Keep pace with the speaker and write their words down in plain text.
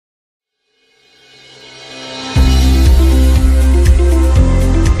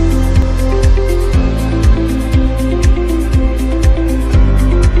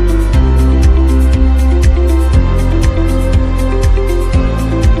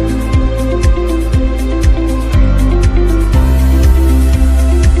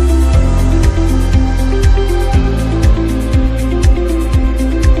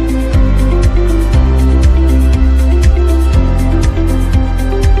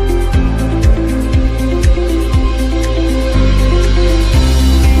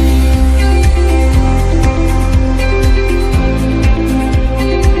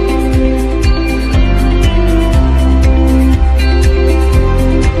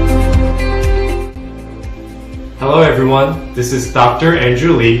Hello everyone, this is Dr.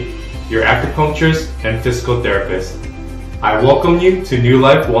 Andrew Lee, your acupuncturist and physical therapist. I welcome you to New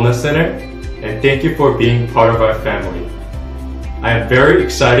Life Wellness Center and thank you for being part of our family. I am very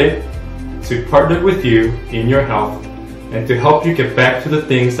excited to partner with you in your health and to help you get back to the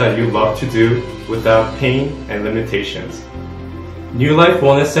things that you love to do without pain and limitations. New Life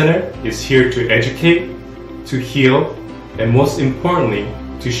Wellness Center is here to educate, to heal, and most importantly,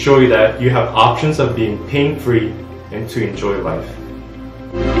 to show you that you have options of being pain-free and to enjoy life.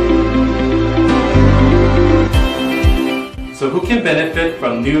 So who can benefit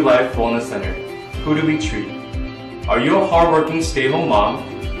from New Life Wellness Center? Who do we treat? Are you a hardworking stay-home mom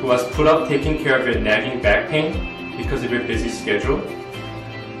who has put up taking care of your nagging back pain because of your busy schedule?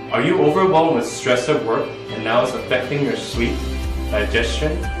 Are you overwhelmed with stress at work and now it's affecting your sleep,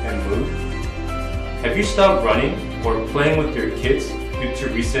 digestion, and mood? Have you stopped running or playing with your kids due to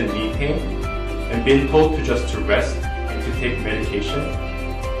recent knee pain and been told to rest and to take medication?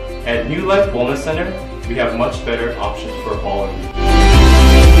 At New Life Wellness Center, we have much better options for all of you.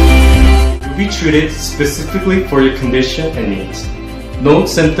 You'll be treated specifically for your condition and needs. No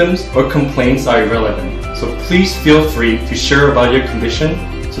symptoms or complaints are irrelevant, so please feel free to share about your condition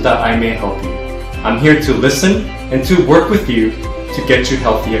so that I may help you. I'm here to listen and to work with you to get you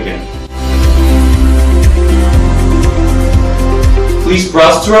healthy again. Please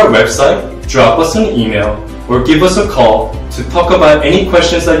browse through our website, drop us an email, or give us a call to talk about any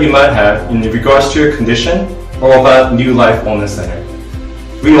questions that you might have in regards to your condition or about New Life Wellness Center.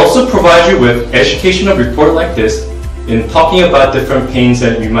 We also provide you with educational report like this in talking about different pains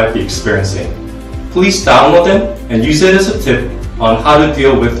that you might be experiencing. Please download them and use it as a tip on how to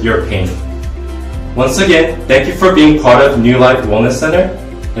deal with your pain. Once again, thank you for being part of New Life Wellness Center,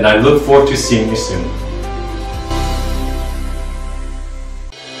 and I look forward to seeing you soon.